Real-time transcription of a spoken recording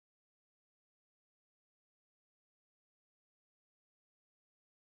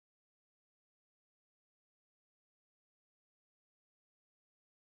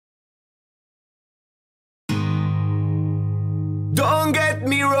Don't get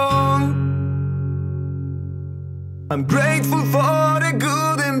me wrong, I'm grateful for the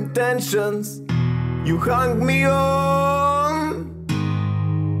good intentions you hung me on.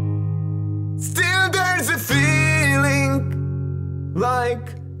 Still there's a feeling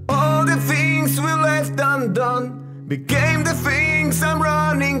like all the things we left undone became the things I'm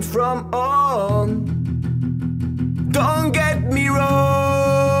running from on. Don't get me wrong,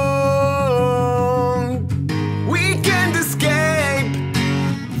 we can't escape.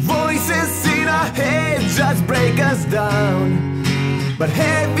 Voices in our heads just break us down, but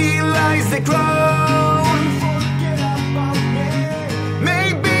heavy lies the crown.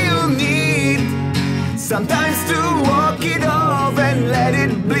 Maybe you'll need sometimes to walk it off and let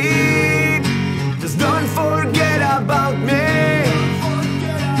it bleed. Just don't forget about me.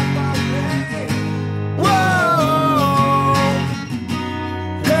 Whoa,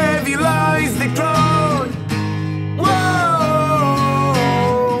 heavy lies the crown. Whoa,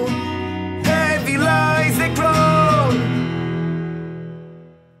 heavy lies the crown.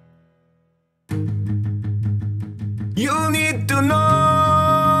 You need to know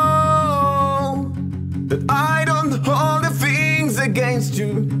that I don't hold the things against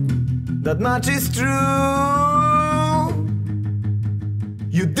you. That much is true.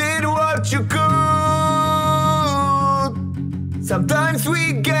 You did what you could. Sometimes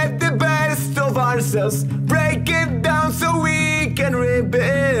we get the best of ourselves, break it down so we can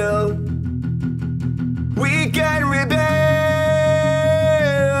rebuild. We can rebuild.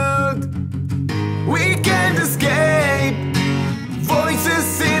 We can't escape.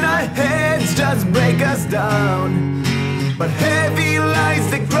 Voices in our heads just break us down, but heavy lies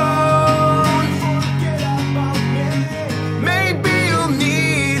the crown. Maybe you'll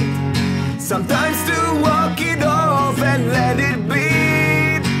need sometimes to walk it off and let it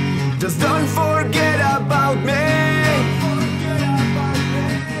bleed. Just don't forget about me.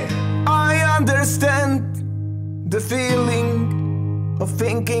 I understand the feeling of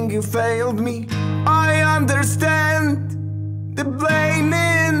thinking you failed me. I understand the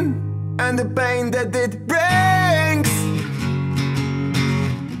blaming and the pain that it brings.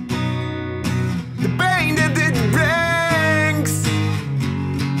 The pain that it brings.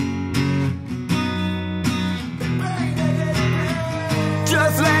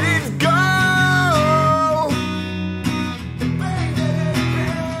 Just let it go.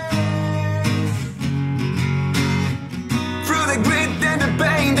 Through the grit and the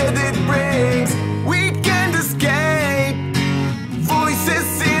pain that it brings, we can't escape. Voices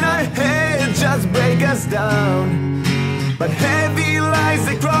in our head just break us down, but heavy lies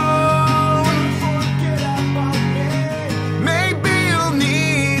the cross.